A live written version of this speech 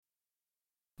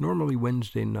Normally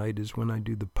Wednesday night is when I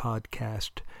do the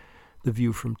podcast The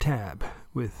View from Tab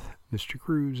with Mr.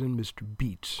 Cruz and Mr.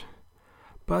 Beats.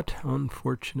 But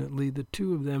unfortunately the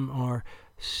two of them are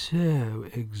so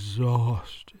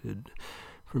exhausted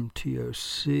from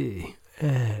TOC,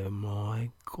 oh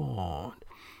my God,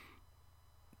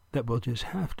 that we'll just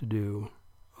have to do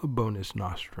a bonus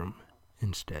nostrum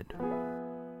instead.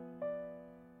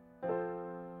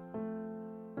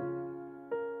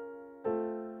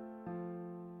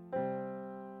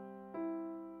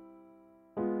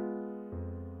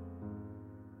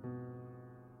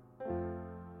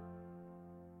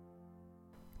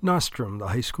 Nostrum, the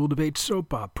high school debate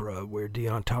soap opera, where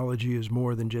deontology is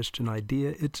more than just an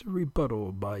idea, it's a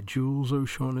rebuttal by Jules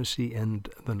O'Shaughnessy and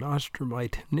the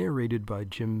Nostrumite, narrated by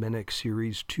Jim Menick,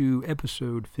 Series 2,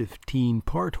 Episode 15,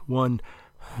 Part 1,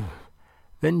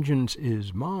 Vengeance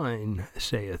is mine,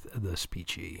 saith the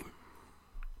speechy.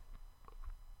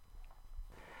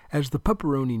 As the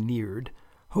pepperoni neared,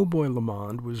 Hoboy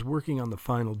Lamond was working on the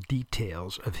final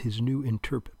details of his new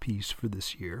interp piece for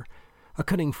this year, a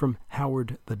cutting from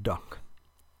Howard the Duck.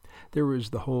 There was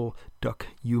the whole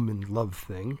duck-human love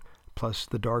thing, plus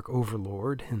the Dark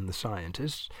Overlord and the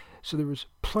scientists, so there was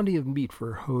plenty of meat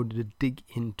for Ho to dig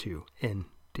into, and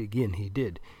dig in he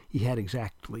did. He had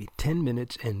exactly 10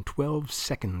 minutes and 12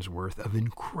 seconds worth of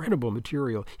incredible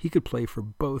material he could play for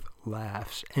both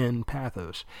laughs and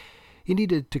pathos. He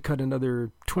needed to cut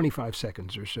another 25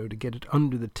 seconds or so to get it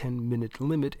under the 10-minute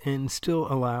limit and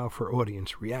still allow for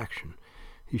audience reaction.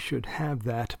 He should have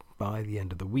that by the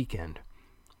end of the weekend.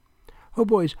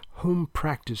 Hoboy's home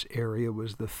practice area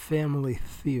was the family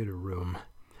theater room.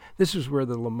 This is where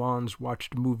the Lamonds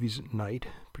watched movies at night,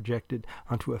 projected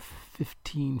onto a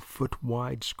 15-foot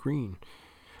wide screen.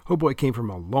 Hoboy came from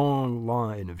a long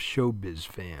line of showbiz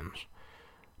fans.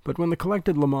 But when the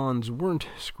collected Lamonds weren't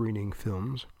screening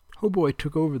films, Hoboy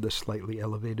took over the slightly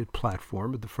elevated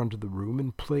platform at the front of the room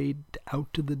and played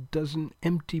out to the dozen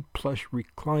empty plush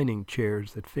reclining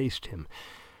chairs that faced him.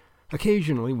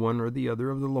 Occasionally one or the other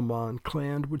of the Lamond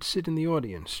clan would sit in the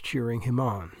audience, cheering him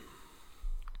on.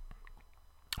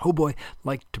 Hoboy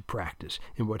liked to practice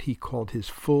in what he called his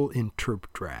full interp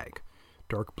drag: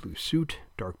 dark blue suit,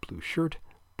 dark blue shirt,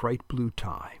 bright blue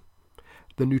tie.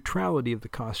 The neutrality of the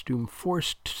costume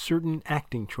forced certain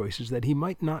acting choices that he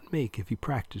might not make if he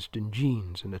practiced in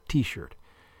jeans and a t-shirt.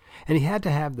 And he had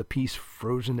to have the piece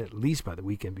frozen at least by the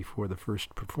weekend before the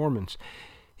first performance.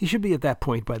 He should be at that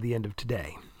point by the end of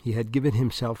today. He had given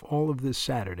himself all of this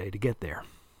Saturday to get there.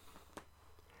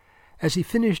 As he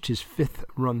finished his 5th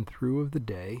run-through of the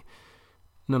day,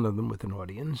 none of them with an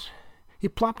audience, he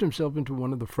plopped himself into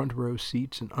one of the front row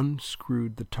seats and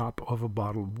unscrewed the top of a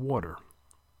bottle of water.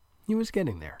 He was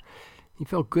getting there. He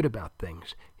felt good about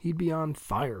things. He'd be on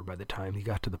fire by the time he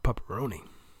got to the pepperoni.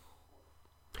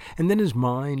 And then his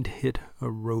mind hit a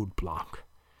roadblock.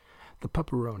 The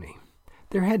pepperoni.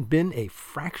 There had been a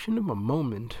fraction of a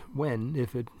moment when,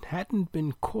 if it hadn't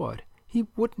been caught, he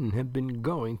wouldn't have been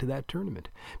going to that tournament,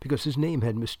 because his name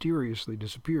had mysteriously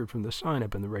disappeared from the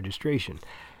sign-up and the registration.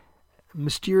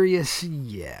 Mysterious?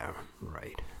 Yeah,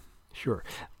 right. Sure,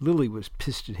 Lily was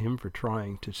pissed at him for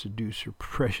trying to seduce her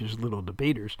precious little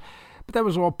debaters, but that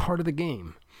was all part of the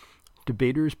game.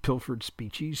 Debaters pilfered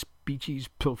speechies, speechies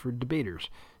pilfered debaters.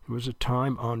 It was a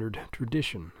time-honored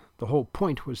tradition. The whole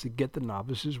point was to get the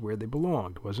novices where they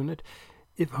belonged, wasn't it?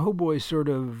 If Hoboy sort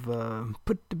of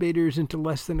put debaters into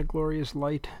less than a glorious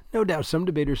light, no doubt some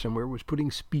debater somewhere was putting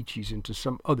speechies into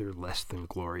some other less than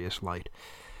glorious light.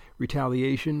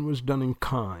 Retaliation was done in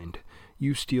kind.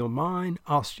 You steal mine,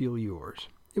 I'll steal yours.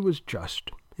 It was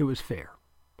just. It was fair.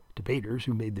 Debaters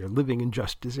who made their living in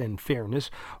justice and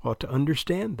fairness ought to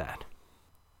understand that.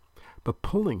 But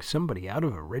pulling somebody out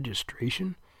of a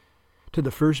registration to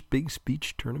the first big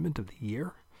speech tournament of the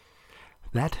year,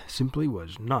 that simply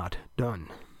was not done.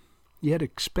 He had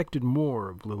expected more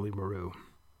of Lily Maru.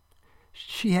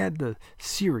 She had the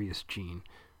serious gene.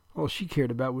 All she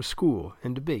cared about was school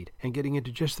and debate and getting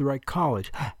into just the right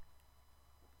college.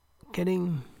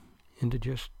 Getting into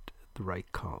just the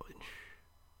right college.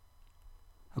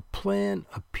 A plan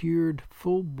appeared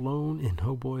full-blown in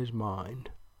Hoboy's mind.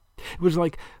 It was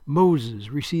like Moses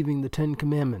receiving the 10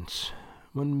 Commandments.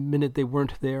 One minute they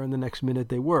weren't there and the next minute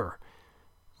they were.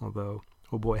 Although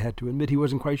Hoboy had to admit he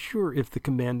wasn't quite sure if the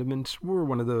commandments were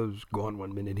one of those gone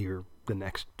one minute here, the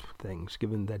next things,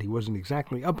 given that he wasn't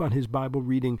exactly up on his Bible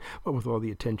reading, what with all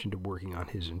the attention to working on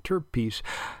his interp piece.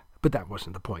 But that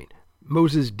wasn't the point.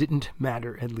 Moses didn't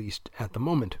matter, at least at the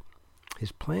moment.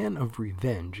 His plan of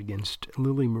revenge against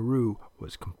Lily Maru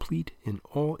was complete in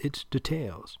all its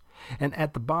details, and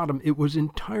at the bottom it was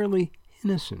entirely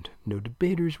innocent. No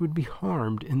debaters would be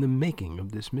harmed in the making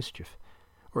of this mischief,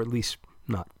 or at least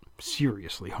not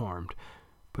seriously harmed,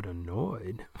 but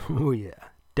annoyed. Oh yeah,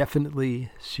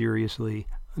 definitely seriously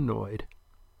annoyed.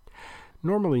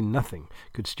 Normally nothing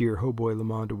could steer Hautboy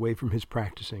Lamond away from his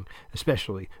practicing,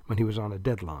 especially when he was on a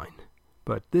deadline.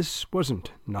 But this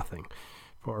wasn't nothing.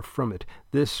 Far from it.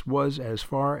 This was, as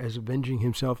far as avenging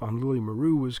himself on Lily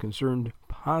Maru was concerned,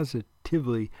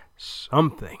 positively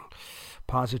something.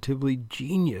 Positively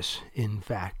genius, in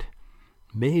fact.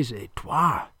 Mais et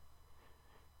toi!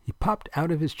 He popped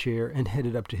out of his chair and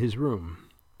headed up to his room.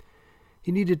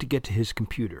 He needed to get to his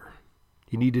computer.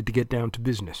 He needed to get down to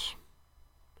business.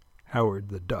 Howard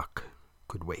the Duck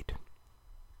could wait.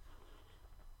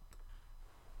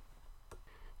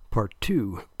 Part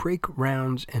 2. Break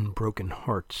Rounds and Broken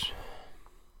Hearts.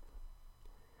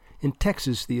 In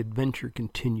Texas, the adventure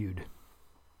continued.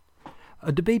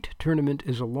 A debate tournament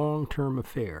is a long-term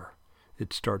affair.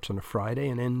 It starts on a Friday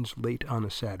and ends late on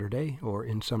a Saturday, or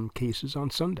in some cases on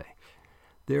Sunday.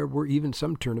 There were even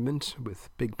some tournaments with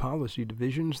big policy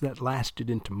divisions that lasted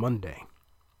into Monday.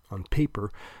 On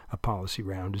paper, a policy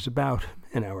round is about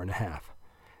an hour and a half.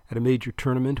 At a major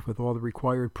tournament, with all the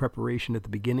required preparation at the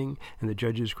beginning and the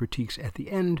judges' critiques at the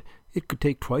end, it could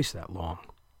take twice that long.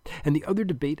 And the other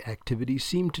debate activities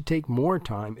seemed to take more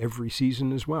time every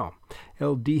season as well.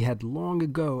 LD had long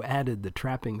ago added the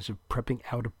trappings of prepping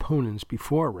out opponents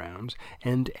before rounds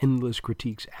and endless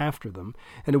critiques after them,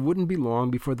 and it wouldn't be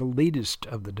long before the latest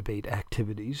of the debate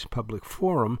activities, Public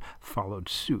Forum, followed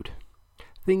suit.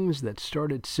 Things that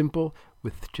started simple,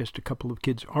 with just a couple of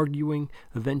kids arguing,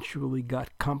 eventually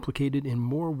got complicated in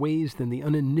more ways than the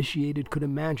uninitiated could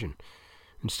imagine.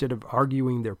 Instead of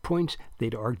arguing their points,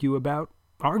 they'd argue about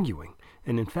arguing.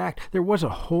 And in fact, there was a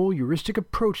whole heuristic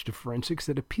approach to forensics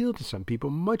that appealed to some people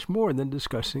much more than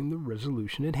discussing the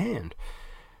resolution at hand.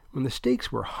 When the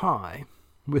stakes were high,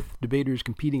 with debaters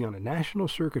competing on a national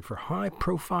circuit for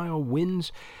high-profile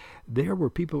wins, there were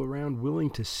people around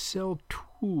willing to sell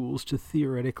tools to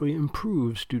theoretically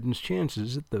improve students'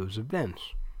 chances at those events.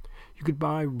 You could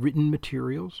buy written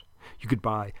materials, you could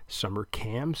buy summer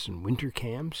camps and winter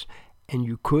camps, and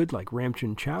you could, like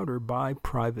Ramchin Chowder, buy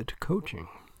private coaching.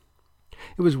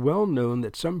 It was well known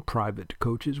that some private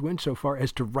coaches went so far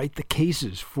as to write the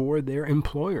cases for their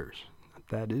employers,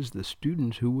 that is, the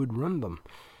students who would run them.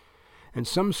 And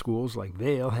some schools, like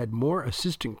Vail, had more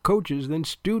assistant coaches than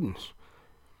students.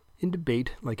 In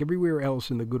debate, like everywhere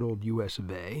else in the good old US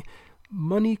of A,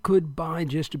 money could buy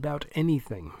just about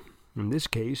anything. In this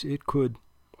case, it could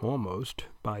almost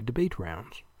buy debate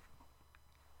rounds.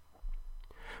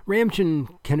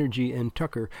 Ramchin, Kenergy, and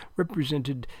Tucker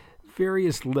represented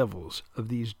various levels of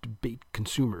these debate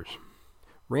consumers.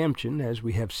 Ramchin, as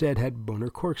we have said, had Boner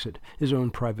Corksit, his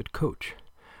own private coach.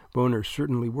 Boner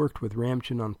certainly worked with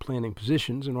Ramchin on planning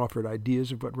positions and offered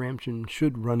ideas of what Ramchin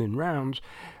should run in rounds,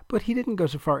 but he didn't go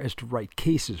so far as to write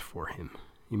cases for him.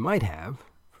 He might have,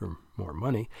 for more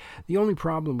money. The only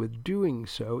problem with doing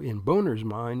so, in Boner's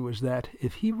mind, was that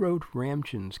if he wrote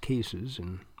Ramchin's cases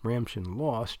and Ramchin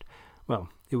lost, well,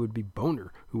 it would be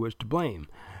Boner who was to blame,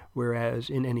 whereas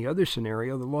in any other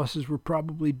scenario the losses were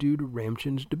probably due to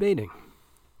Ramchin's debating.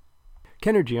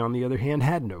 Kenergy, on the other hand,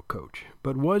 had no coach,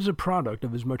 but was a product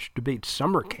of as much debate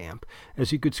summer camp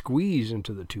as he could squeeze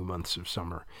into the 2 months of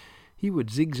summer. He would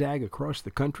zigzag across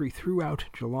the country throughout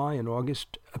July and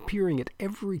August, appearing at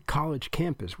every college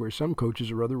campus where some coaches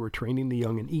or other were training the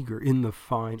young and eager in the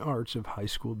fine arts of high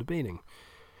school debating.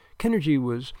 Kenergy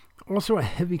was also a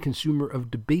heavy consumer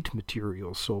of debate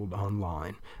materials sold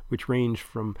online, which ranged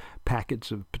from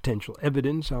packets of potential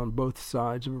evidence on both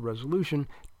sides of a resolution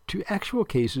to actual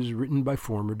cases written by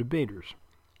former debaters.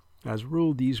 As a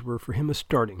rule, these were for him a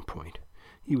starting point.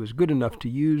 He was good enough to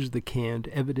use the canned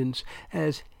evidence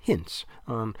as hints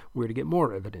on where to get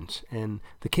more evidence, and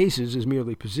the cases as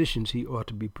merely positions he ought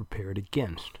to be prepared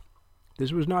against.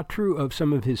 This was not true of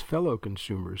some of his fellow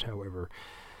consumers, however.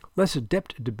 Less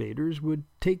adept debaters would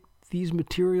take these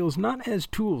materials not as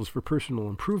tools for personal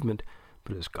improvement,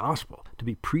 but as gospel to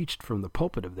be preached from the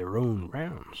pulpit of their own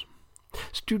rounds.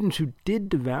 Students who did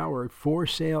devour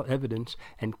for-sale evidence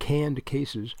and canned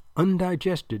cases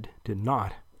undigested did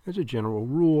not, as a general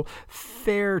rule,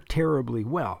 fare terribly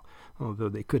well, although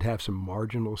they could have some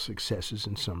marginal successes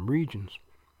in some regions.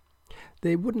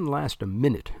 They wouldn't last a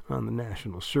minute on the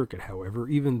national circuit, however,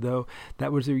 even though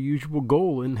that was their usual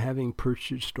goal in having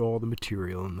purchased all the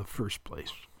material in the first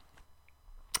place.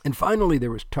 And finally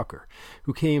there was Tucker,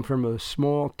 who came from a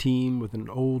small team with an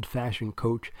old-fashioned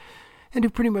coach, and who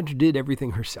pretty much did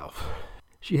everything herself.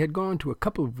 She had gone to a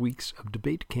couple of weeks of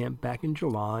debate camp back in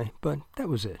July, but that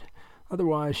was it.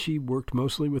 Otherwise, she worked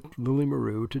mostly with Lily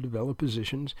Maru to develop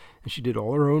positions, and she did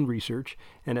all her own research,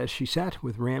 and as she sat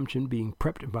with Ramchin being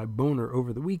prepped by Boner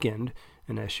over the weekend,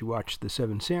 and as she watched the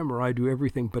Seven Samurai do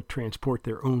everything but transport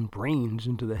their own brains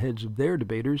into the heads of their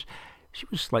debaters, she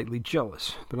was slightly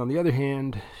jealous, but on the other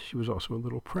hand, she was also a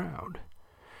little proud.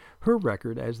 Her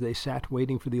record, as they sat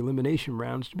waiting for the elimination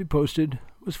rounds to be posted,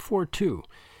 was 4-2.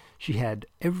 She had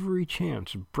every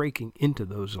chance of breaking into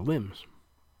those elims.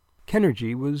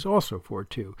 Kenergy was also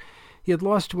 4-2. He had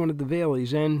lost to one of the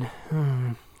Valeys and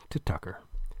to Tucker.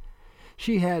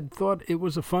 She had thought it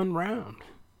was a fun round.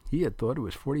 He had thought it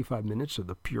was 45 minutes of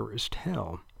the purest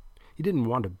hell. He didn't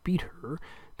want to beat her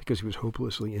because he was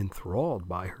hopelessly enthralled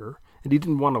by her, and he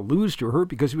didn't want to lose to her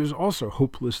because he was also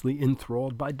hopelessly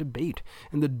enthralled by debate,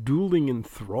 and the dueling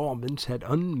enthrallments had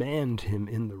unmanned him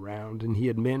in the round, and he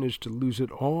had managed to lose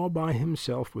it all by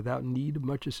himself without need of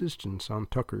much assistance on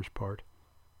Tucker's part.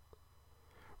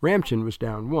 Ramchin was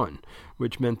down 1,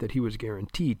 which meant that he was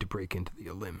guaranteed to break into the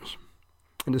elims.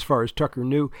 And as far as Tucker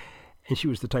knew, and she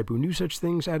was the type who knew such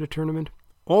things at a tournament,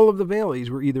 all of the Valeys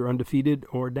were either undefeated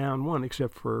or down 1,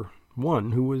 except for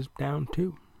one who was down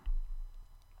 2.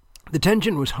 The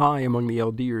tension was high among the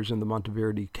LDers in the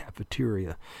Monteverde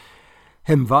cafeteria.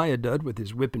 Hemviadud, with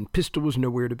his whip and pistol, was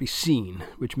nowhere to be seen,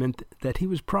 which meant that he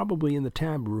was probably in the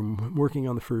tab room working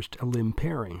on the first elim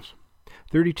pairings.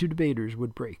 32 debaters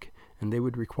would break, and they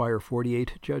would require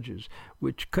 48 judges,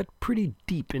 which cut pretty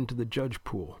deep into the judge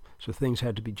pool, so things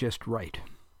had to be just right.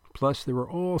 Plus, there were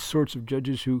all sorts of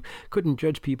judges who couldn't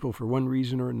judge people for one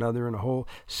reason or another, and a whole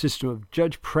system of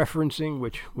judge preferencing,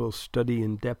 which we'll study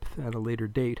in depth at a later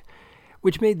date,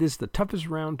 which made this the toughest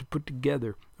round to put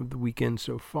together of the weekend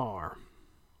so far.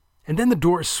 And then the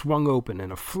doors swung open,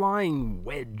 and a flying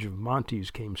wedge of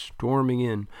Montes came storming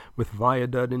in, with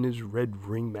Viaduct in his red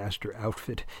ringmaster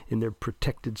outfit in their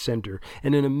protected center,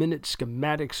 and in a minute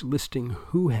schematics listing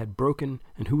who had broken,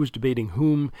 and who was debating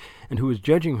whom, and who was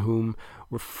judging whom,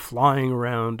 were flying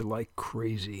around like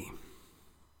crazy.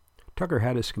 Tucker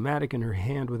had a schematic in her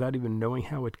hand without even knowing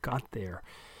how it got there.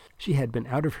 She had been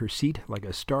out of her seat like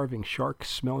a starving shark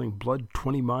smelling blood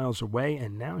 20 miles away,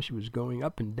 and now she was going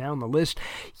up and down the list.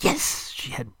 Yes,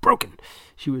 she had broken.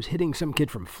 She was hitting some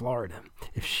kid from Florida.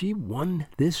 If she won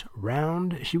this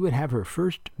round, she would have her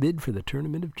first bid for the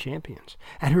Tournament of Champions,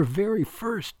 at her very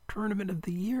first tournament of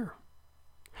the year.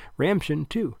 Ramchin,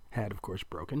 too, had, of course,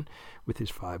 broken with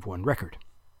his 5-1 record.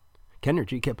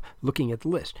 Kenergy kept looking at the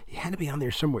list. He had to be on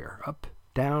there somewhere. Up,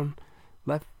 down,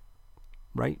 left,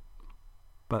 right.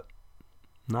 But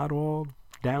not all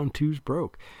down 2s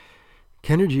broke.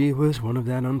 Kenergy was one of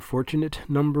that unfortunate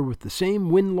number with the same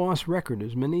win-loss record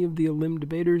as many of the elim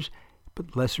debaters,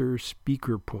 but lesser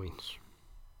speaker points.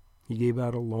 He gave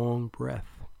out a long breath.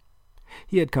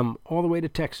 He had come all the way to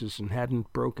Texas and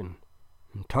hadn't broken.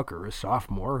 And Tucker, a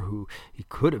sophomore, who he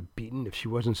could have beaten if she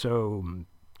wasn't so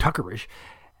Tuckerish,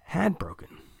 had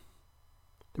broken.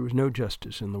 There was no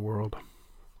justice in the world.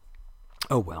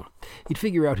 Oh well, he'd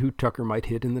figure out who Tucker might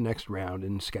hit in the next round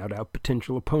and scout out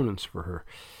potential opponents for her.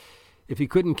 If he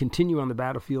couldn't continue on the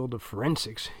battlefield of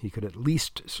forensics, he could at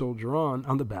least soldier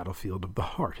on the battlefield of the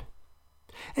heart.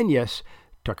 And yes,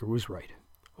 Tucker was right.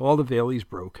 All the Valeys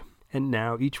broke, and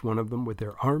now each one of them with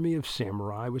their army of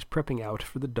samurai was prepping out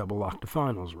for the double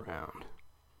octafinals round.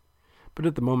 But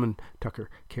at the moment, Tucker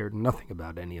cared nothing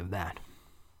about any of that.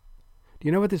 Do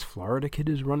you know what this Florida kid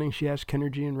is running? She asked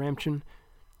Kenergy and Ramchin.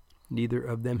 Neither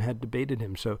of them had debated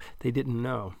him, so they didn't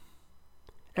know.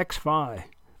 X-Phi,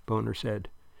 Boner said.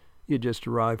 He had just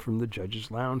arrived from the judge's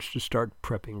lounge to start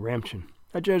prepping Ramchin.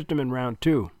 I judged him in round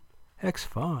 2.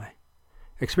 X-Phi.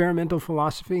 Experimental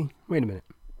philosophy? Wait a minute.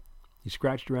 He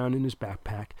scratched around in his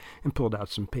backpack and pulled out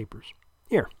some papers.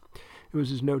 Here. It was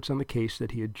his notes on the case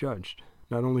that he had judged.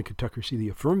 Not only could Tucker see the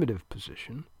affirmative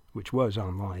position, which was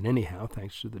online anyhow,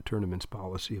 thanks to the tournament's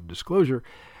policy of disclosure,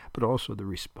 but also the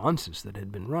responses that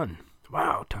had been run.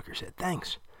 Wow, Tucker said,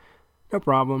 thanks. No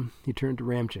problem. He turned to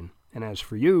Ramchin. And as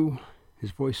for you,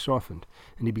 his voice softened,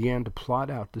 and he began to plot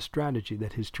out the strategy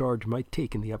that his charge might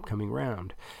take in the upcoming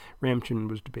round. Ramchin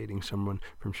was debating someone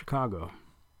from Chicago.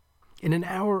 In an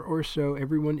hour or so,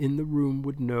 everyone in the room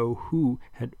would know who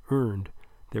had earned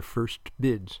their first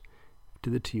bids to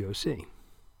the TOC.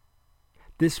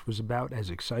 This was about as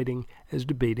exciting as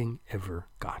debating ever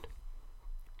got.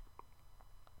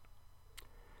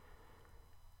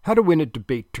 How to Win at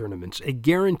Debate Tournaments, a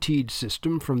guaranteed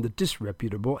system from the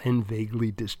disreputable and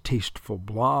vaguely distasteful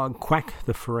blog Quack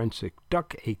the Forensic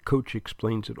Duck. A Coach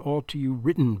Explains It All to You,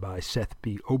 written by Seth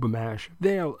B. Obamash,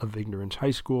 Vale of Ignorance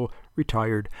High School,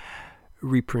 retired,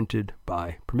 reprinted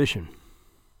by permission.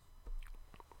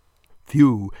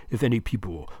 Few, if any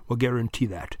people, will guarantee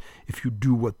that, if you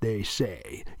do what they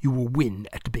say, you will win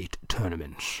at debate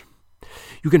tournaments.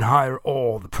 You can hire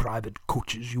all the private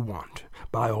coaches you want,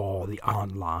 buy all the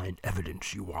online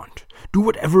evidence you want, do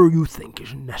whatever you think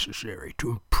is necessary to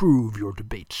improve your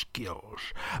debate skills,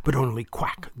 but only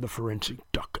Quack the Forensic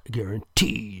Duck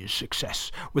guarantees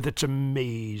success with its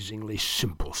amazingly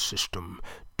simple system.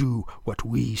 Do what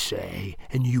we say,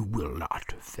 and you will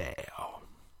not fail.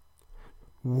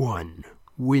 1.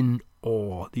 Win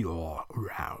all your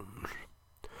rounds.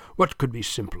 What could be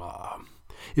simpler?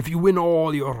 If you win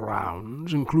all your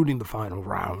rounds, including the final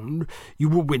round, you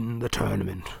will win the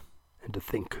tournament. And to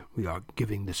think we are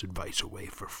giving this advice away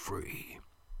for free.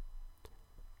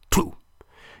 2.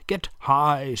 Get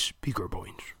high speaker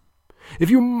points.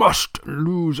 If you must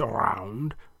lose a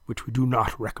round, which we do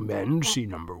not recommend, see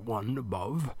number 1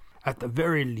 above, at the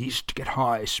very least get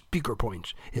high speaker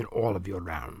points in all of your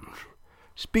rounds.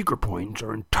 Speaker points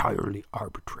are entirely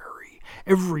arbitrary.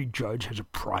 Every judge has a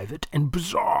private and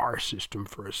bizarre system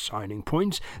for assigning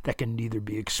points that can neither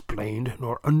be explained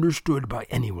nor understood by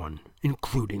anyone,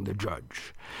 including the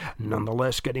judge.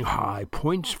 Nonetheless, getting high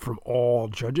points from all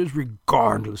judges,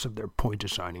 regardless of their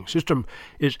point-assigning system,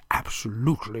 is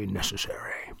absolutely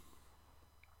necessary.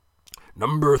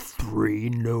 Number 3,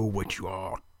 know what you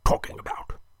are talking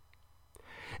about.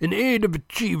 In aid of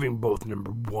achieving both number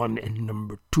 1 and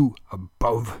number 2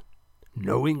 above,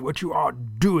 knowing what you are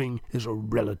doing is a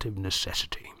relative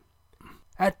necessity.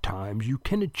 At times you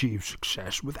can achieve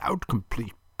success without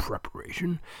complete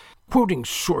preparation, quoting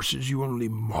sources you only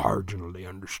marginally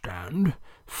understand,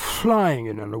 flying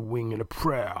in on a wing in a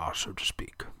prayer, so to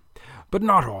speak. But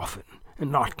not often,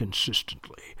 and not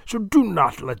consistently. So do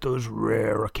not let those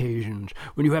rare occasions,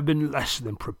 when you have been less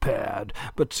than prepared,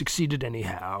 but succeeded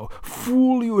anyhow,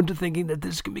 fool you into thinking that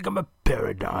this can become a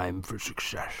paradigm for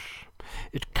success.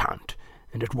 It can't,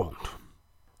 and it won't.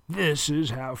 This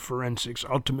is how forensics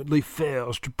ultimately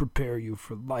fails to prepare you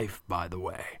for life, by the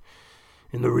way.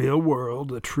 In the real world,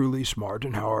 the truly smart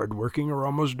and hard-working are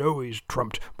almost always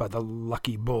trumped by the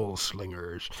lucky bull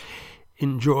slingers.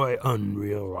 Enjoy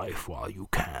unreal life while you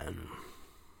can.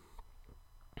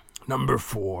 Number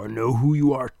 4, know who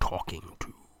you are talking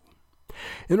to.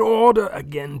 In order,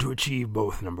 again, to achieve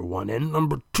both number 1 and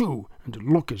number 2, and to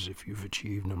look as if you've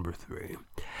achieved number 3,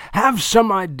 have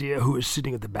some idea who is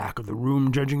sitting at the back of the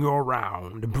room judging your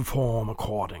round, and perform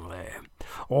accordingly.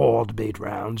 All debate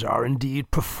rounds are indeed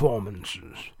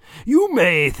performances. You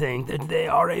may think that they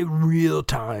are a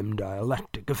real-time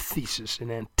dialectic of thesis and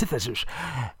antithesis,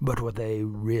 but what they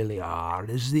really are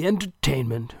is the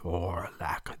entertainment, or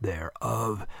lack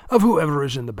thereof, of whoever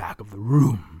is in the back of the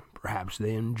room. Perhaps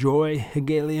they enjoy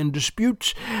Hegelian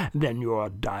disputes, then your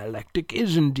dialectic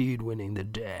is indeed winning the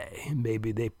day.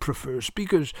 Maybe they prefer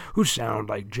speakers who sound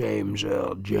like James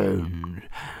Earl Jones.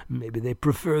 Maybe they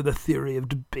prefer the theory of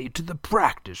debate to the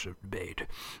practice of debate.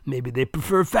 Maybe they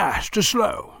prefer fast to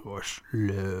slow, or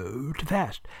slow to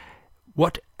fast.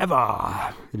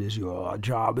 Whatever, it is your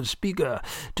job as speaker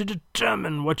to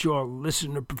determine what your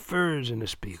listener prefers in a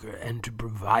speaker and to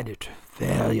provide it.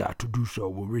 Failure to do so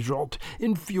will result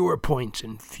in fewer points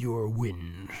and fewer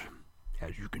wins.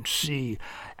 As you can see,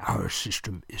 our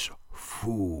system is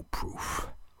foolproof.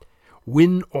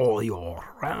 Win all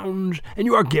your rounds, and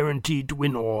you are guaranteed to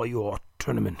win all your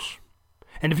tournaments.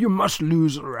 And if you must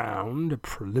lose a round, a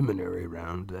preliminary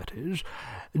round that is,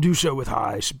 do so with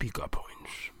high speaker points.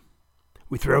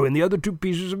 We throw in the other 2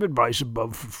 pieces of advice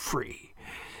above for free.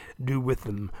 Do with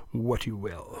them what you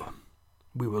will.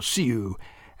 We will see you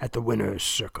at the winner's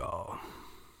circle.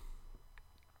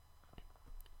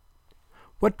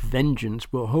 What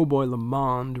vengeance will Hoboy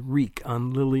Lamond wreak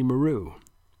on Lily Maru?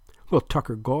 Will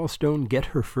Tucker Gallstone get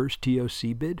her first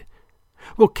TOC bid?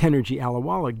 Will Kenergy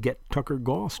Alawala get Tucker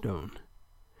Gallstone?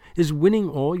 Is winning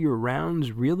all your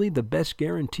rounds really the best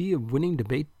guarantee of winning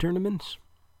debate tournaments?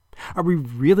 Are we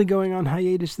really going on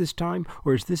hiatus this time,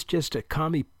 or is this just a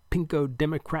commie pinko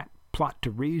Democrat plot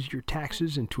to raise your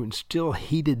taxes and to instill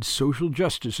hated social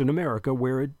justice in America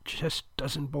where it just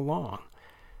doesn't belong?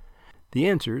 The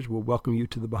answers will welcome you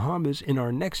to the Bahamas in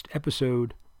our next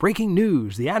episode. Breaking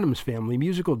news, the Addams Family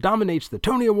musical dominates the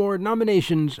Tony Award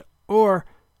nominations, or...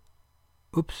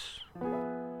 oops...